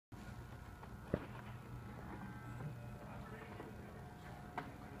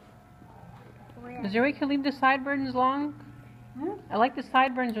Joey can leave the sideburns long? Hmm? I like the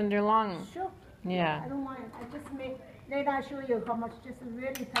sideburns when they're long. Sure. Yeah. I don't mind. I just make. Later I show you how much. Just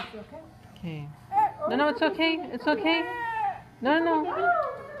really touch, okay? Okay. Oh, No, it's okay. It's okay. No, no.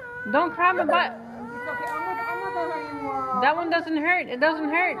 Baby. Don't grab my butt. It's okay. Wow. That one doesn't hurt. It doesn't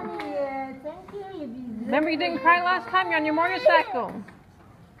hurt. Yeah, thank you. You deserve Remember, you didn't cry last time. You're on your motorcycle.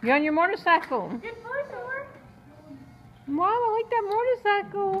 You're on your motorcycle. Good boy, Thor. Mom, I like that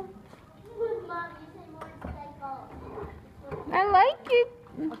motorcycle. I like it.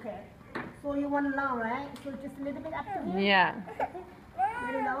 Okay. So you want long, right? So just a little bit up to here? Yeah.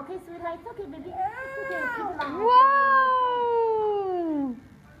 Little long. Okay, sweetheart. It's okay, baby. It's okay. Keep it long. Whoa!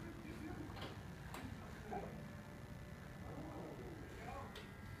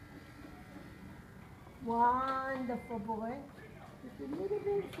 Wonderful boy. Just a little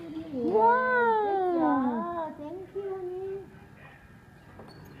bit, sweetie. Yeah. Wow. Good job. Thank you, honey.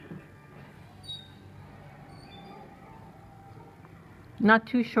 Not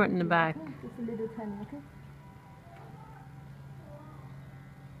too short in the back. Just a little tiny, okay?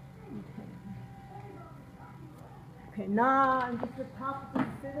 Okay, now I'm just the top of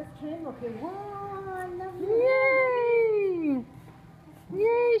the trim. Okay, wow, lovely. Yay!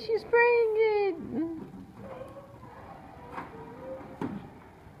 Yay, she's spraying it.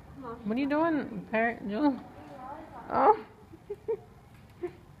 What are you doing, Parrot Joe? Oh.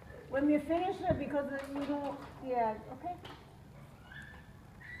 When we finish it, because you don't, yeah, okay?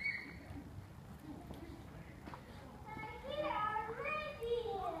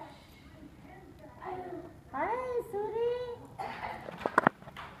 Hi, sweetie.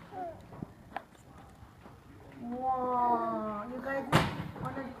 Wow, you guys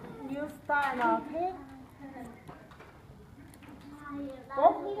on a new style, okay?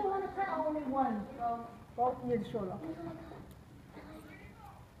 Both need one cut, only one. Both need shoulder.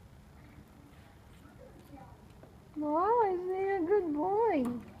 Wow, Isaiah, good boy.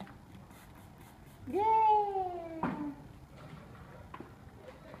 Yay!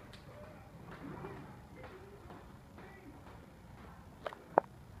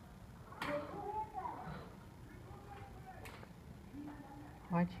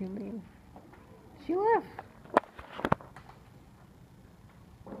 Why'd she leave? She left.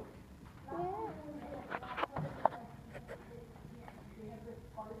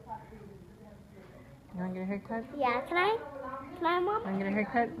 You want to get a haircut? Yeah, can I? Can I, Mom? Want to get a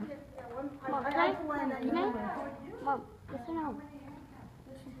haircut? Mom, can I? Can I? Mom, yes or no?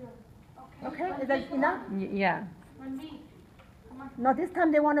 Okay, is that enough? Yeah. No, this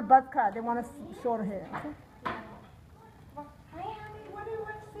time they want a buzz cut. They want a short hair. Okay?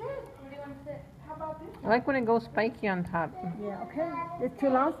 I like when it goes spiky on top. Yeah, okay. It's too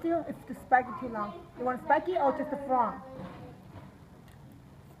long still? It's the spiky too long. You want spiky or just the front?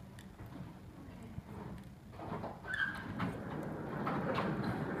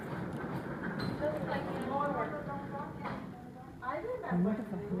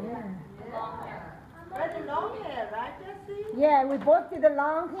 Beautiful hair. Very long hair, right, Jessie? Yeah, we both did the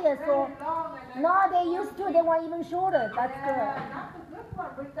long hair, so no, they used to. They want even shorter. That's good. Not the good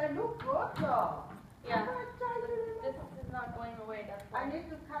one, but they look good though. Yeah. This is not going away, that's I need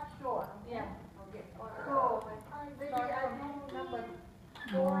to cut short. Yeah. Okay. So, maybe I do number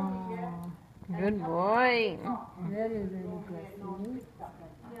 4 here. Good boy. Very, very good.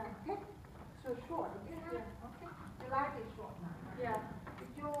 See? So short, okay? Yeah. Okay. You like it short now? Yeah.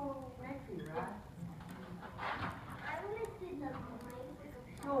 It's your nephew, right?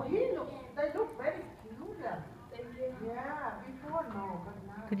 So they look very cute. Yeah, before no, but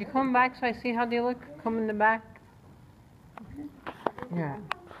now. Could you come back so I see how they look? Come in the back. Yeah.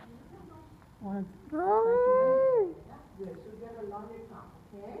 One. Oh. Yes, you get a lollipop,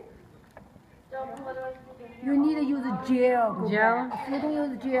 okay? You need to use a gel. Go Gel? back. If you don't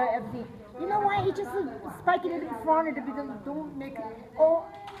use gel, everything. You know why? It just spike it in front of it because don't make it. Oh,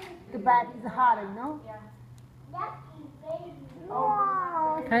 the back is harder, you know?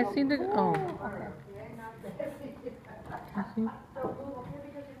 Wow. Can I see the... Oh. Okay. Can I see?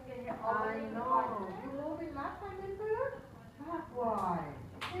 I know. You move it last time, Emperor? Why?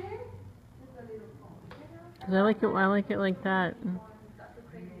 Okay? Just a little phone. 'Cause I like it like that.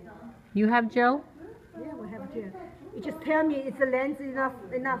 You have gel? Yeah, we have gel. You just tell me is the length enough,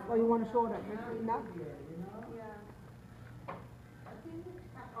 or you want shorter? Is it enough?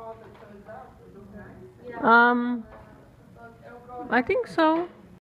 I think so.